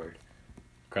 That's my word.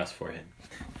 Across forehead.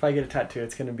 If I get a tattoo,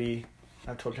 it's gonna be.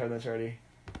 I've told Trevor this already.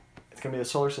 It's gonna be the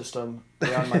solar system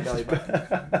around my belly button.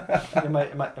 and my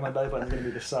belly button is gonna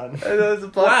be the sun. There's a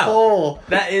black hole.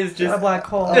 That is just a black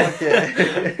hole.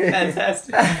 Okay.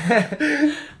 Fantastic.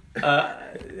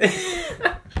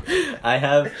 I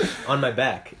have on my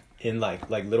back in like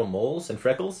little moles and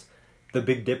freckles, the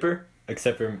Big Dipper,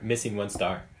 except for missing one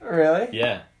star. Really?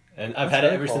 Yeah, and I've That's had it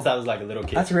really ever cool. since I was like a little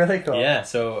kid. That's really cool. Yeah,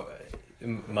 so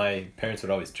my parents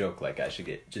would always joke like I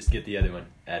should just get the other one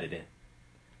added in.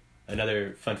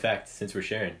 Another fun fact, since we're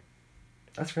sharing,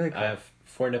 That's really cool. I have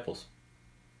 4 nipples.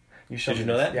 Did you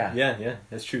know that? Yeah. Yeah,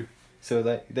 that's true. So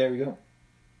there we go.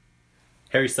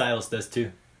 Harry Styles does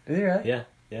too. Did he really?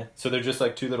 Yeah. So they're just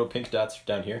like 2 little pink dots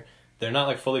down here. They're not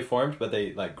like fully formed, but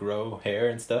they like grow hair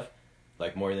and stuff,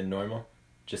 like more than normal.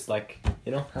 Just like,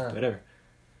 whatever.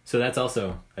 So that's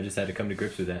also, I just had to come to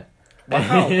grips with that.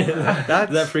 Wow. Does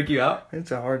that freak you out?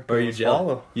 It's a hard Or are pill you to jealous?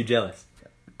 swallow. You jealous?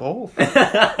 Both.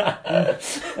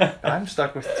 I'm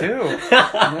stuck with 2.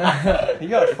 You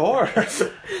got 4.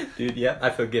 Dude, yeah, I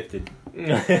feel gifted.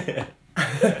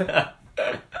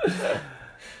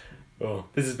 Oh,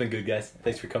 this has been good, guys.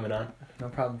 Thanks for coming on. No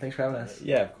problem. Thanks for having us.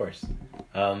 Yeah, of course.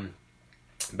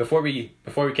 Before we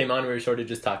came on, we were sort of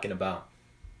just talking about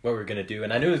what we were gonna do,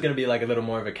 and I knew it was gonna be like a little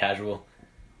more of a casual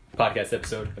podcast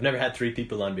episode. I've never had 3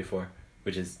 people on before,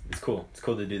 which is cool. It's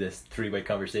cool to do this 3-way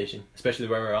conversation, especially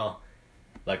where we're all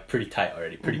like pretty tight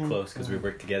already, pretty close because we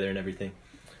work together and everything.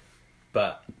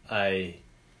 But I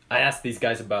asked these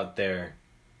guys about their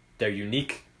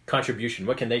unique contribution.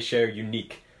 What can they share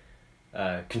unique,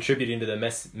 contributing to the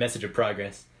message of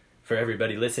progress for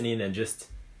everybody listening and just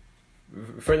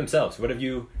for themselves? What have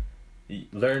you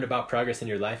learned about progress in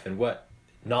your life, and what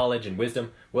knowledge and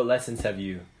wisdom, what lessons have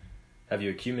you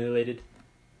accumulated?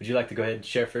 Would you like to go ahead and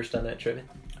share first on that, Trevon?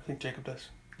 I think Jacob does.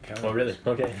 Oh, really?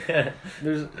 Okay.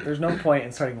 There's no point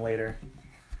in starting later.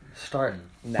 Start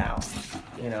now.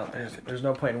 There's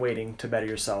no point in waiting to better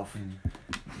yourself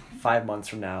 5 months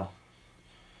from now.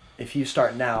 If you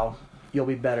start now, you'll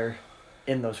be better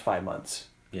in those 5 months.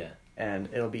 Yeah. And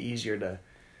it'll be easier to,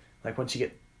 like, once you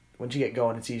get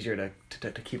going, it's easier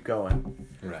to keep going.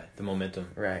 Right. The momentum.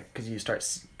 Right, because you start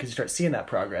seeing that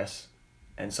progress,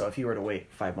 and so if you were to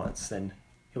wait 5 months, then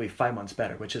you'll be 5 months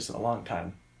better, which is a long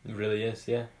time. It really is,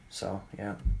 yeah. So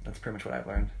yeah, that's pretty much what I've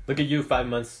learned. Look at you, 5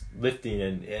 months lifting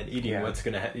and eating. Yeah. What's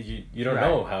gonna happen? You don't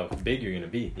know how big you're gonna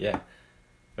be. Yeah.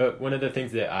 One of the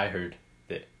things that I heard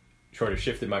that sort of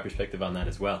shifted my perspective on that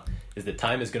as well is that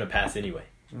time is gonna pass anyway.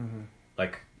 Mm-hmm.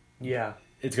 Like, yeah,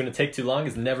 it's gonna take too long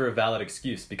is never a valid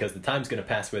excuse because the time's gonna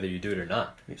pass whether you do it or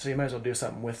not. So you might as well do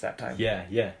something with that time.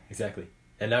 Yeah, exactly.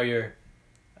 And now you're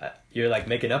like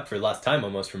making up for lost time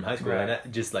almost from high school, and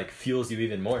that just like fuels you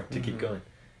even more to keep going.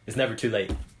 It's never too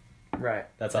late. Right.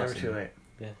 That's never awesome. too late.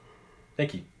 Yeah.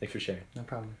 Thank you. Thanks for sharing. No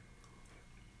problem.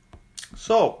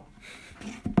 So,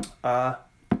 I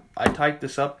typed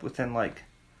this up within like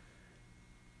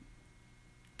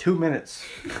 2 minutes.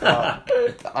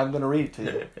 I'm going to read it to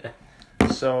you.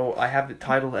 So, I have it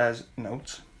titled as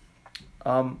notes.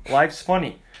 Life's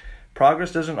funny.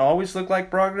 Progress doesn't always look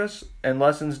like progress, and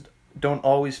lessons don't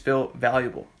always feel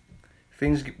valuable.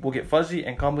 Things will get fuzzy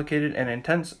and complicated and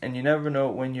intense, and you never know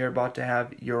when you're about to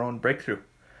have your own breakthrough.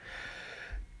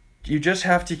 You just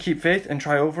have to keep faith and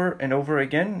try over and over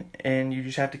again, and you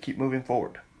just have to keep moving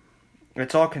forward.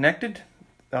 It's all connected.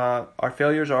 Our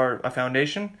failures are a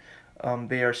foundation.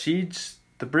 They are seeds,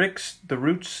 the bricks, the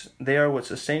roots. They are what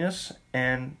sustain us,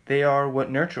 and they are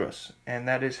what nurture us. And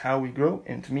that is how we grow,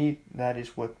 and to me, that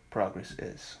is what progress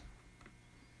is.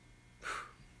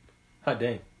 Hot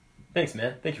dang. Thanks,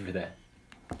 man. Thank you for that.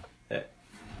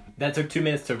 That took 2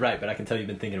 minutes to write, but I can tell you've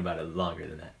been thinking about it longer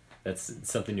than that. That's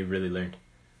something you've really learned.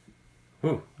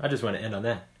 Ooh, I just want to end on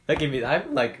that. That gave me,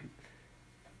 I'm like,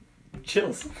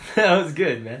 chills. That was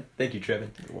good, man. Thank you, Trevon.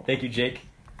 Thank you, Jake.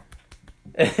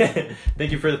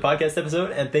 Thank you for the podcast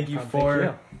episode, and thank you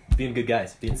for being good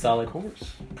guys, being solid, Of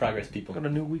course. progress people. Got a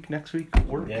new week next week.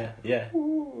 Work. Yeah.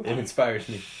 Ooh. It inspires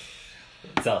me.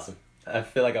 It's awesome. I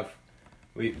feel like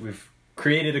we've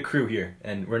created a crew here,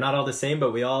 and we're not all the same,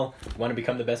 but we all want to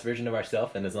become the best version of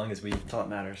ourselves, and as long as That's all that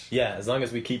matters. as long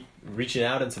as we keep reaching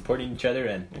out and supporting each other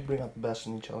and We'll bring out the best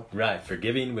in each other.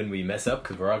 forgiving when we mess up,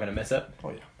 because we're all going to mess up, Oh,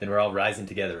 yeah. then we're all rising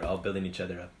together, all building each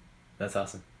other up. That's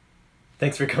awesome.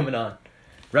 Thanks for coming on.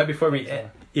 right before we end,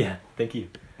 yeah, thank you.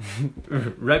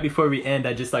 Right before we end,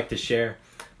 I'd just like to share,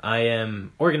 I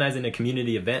am organizing a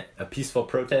community event, a peaceful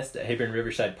protest at Hebron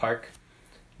Riverside Park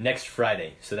next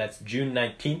Friday. So that's June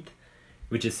 19th,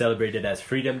 which is celebrated as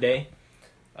Freedom Day.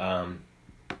 And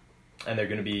they're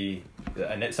going to be,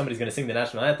 somebody's going to sing the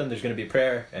national anthem, there's going to be a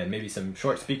prayer, and maybe some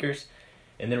short speakers.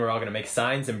 And then we're all going to make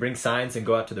signs and bring signs and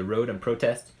go out to the road and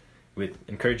protest with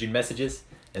encouraging messages.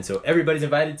 And so everybody's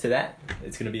invited to that.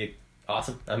 It's going to be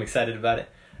awesome. I'm excited about it.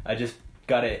 I just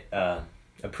got it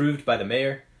approved by the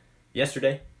mayor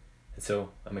yesterday. And so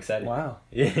I'm excited. Wow.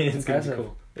 Yeah, it's going to be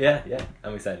cool. Yeah,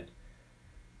 I'm excited.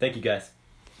 Thank you guys.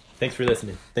 Thanks for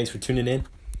listening. Thanks for tuning in.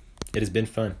 It has been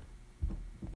fun.